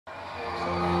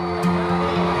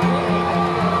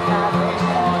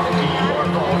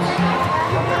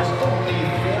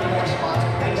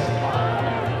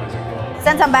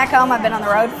Since I'm back home, I've been on the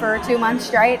road for 2 months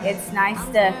straight. It's nice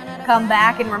to come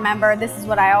back and remember this is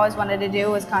what I always wanted to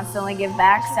do, was constantly give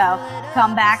back. So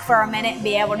come back for a minute and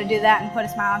be able to do that and put a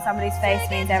smile on somebody's face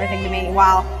means everything to me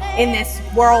while in this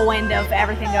whirlwind of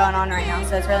everything going on right now.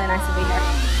 So it's really nice to be here.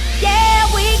 Yeah,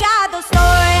 we got those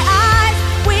story eyes,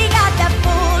 we got that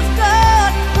fool's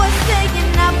gold. We're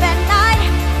staying up at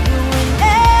night, doing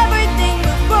everything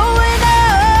but growing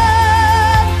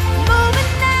up,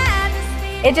 moving at the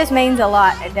speed. It just means a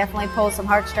lot. It definitely pulls some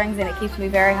heartstrings, and it keeps me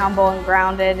very humble and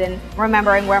grounded and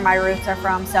remembering where my roots are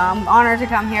from. So I'm honored to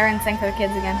come here and sing for the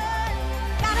kids again.